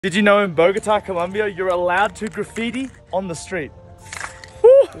Did you know in Bogotá, Colombia, you're allowed to graffiti on the street?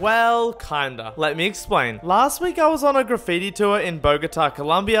 Well, kinda. Let me explain. Last week I was on a graffiti tour in Bogotá,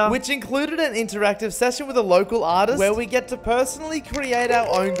 Colombia, which included an interactive session with a local artist where we get to personally create our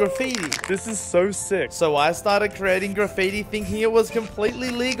own graffiti. This is so sick. So I started creating graffiti thinking it was completely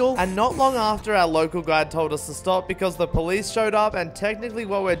legal, and not long after our local guide told us to stop because the police showed up and technically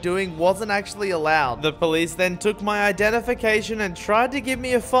what we're doing wasn't actually allowed. The police then took my identification and tried to give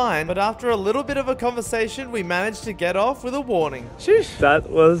me a fine, but after a little bit of a conversation we managed to get off with a warning. Sheesh. That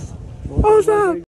was awesome.